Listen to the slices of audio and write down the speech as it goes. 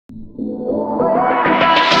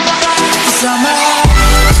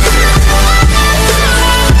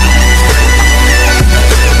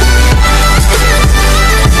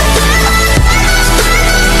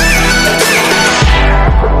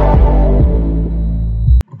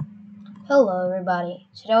everybody.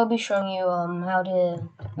 Today I'll be showing you how to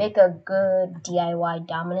make a good DIY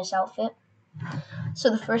Dominus outfit. So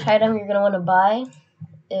the first item you're going to want to buy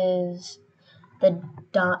is the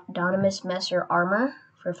Dominus Messer armor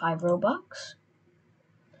for 5 Robux.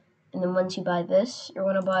 And then once you buy this, you're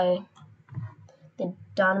going to buy the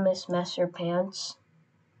Dominus Messer pants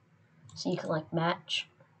so you can like match.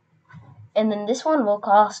 And then this one will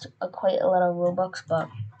cost quite a lot of Robux, but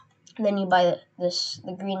then you buy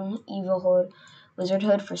the green evil wizard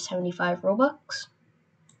hood for 75 Robux.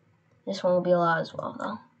 This one will be a lot as well,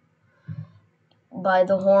 though. Buy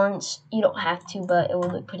the horns. You don't have to, but it will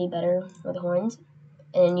look pretty better with the horns.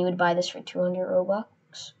 And you would buy this for 200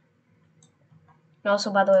 Robux. And also,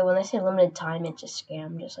 by the way, when I say limited time, it's just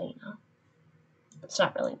scam, just so you know. It's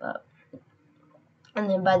not really, but. And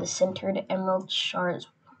then buy the centered emerald shards,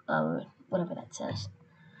 whatever that says,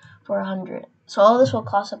 for 100. So all this will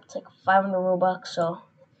cost up to like 500 Robux. So,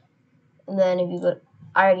 and then if you go,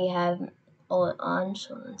 I already have all it on.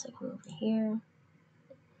 So once I come over here,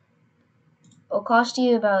 it'll cost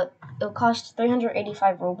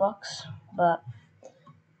 385 Robux. But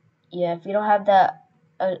yeah, if you don't have that,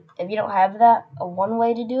 one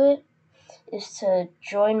way to do it is to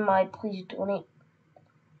join my Please Donate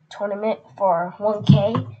tournament for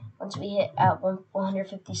 1K once we hit at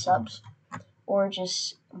 150 subs, or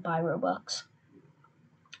just buy Robux.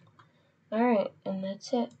 Alright, and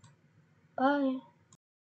that's it. Bye.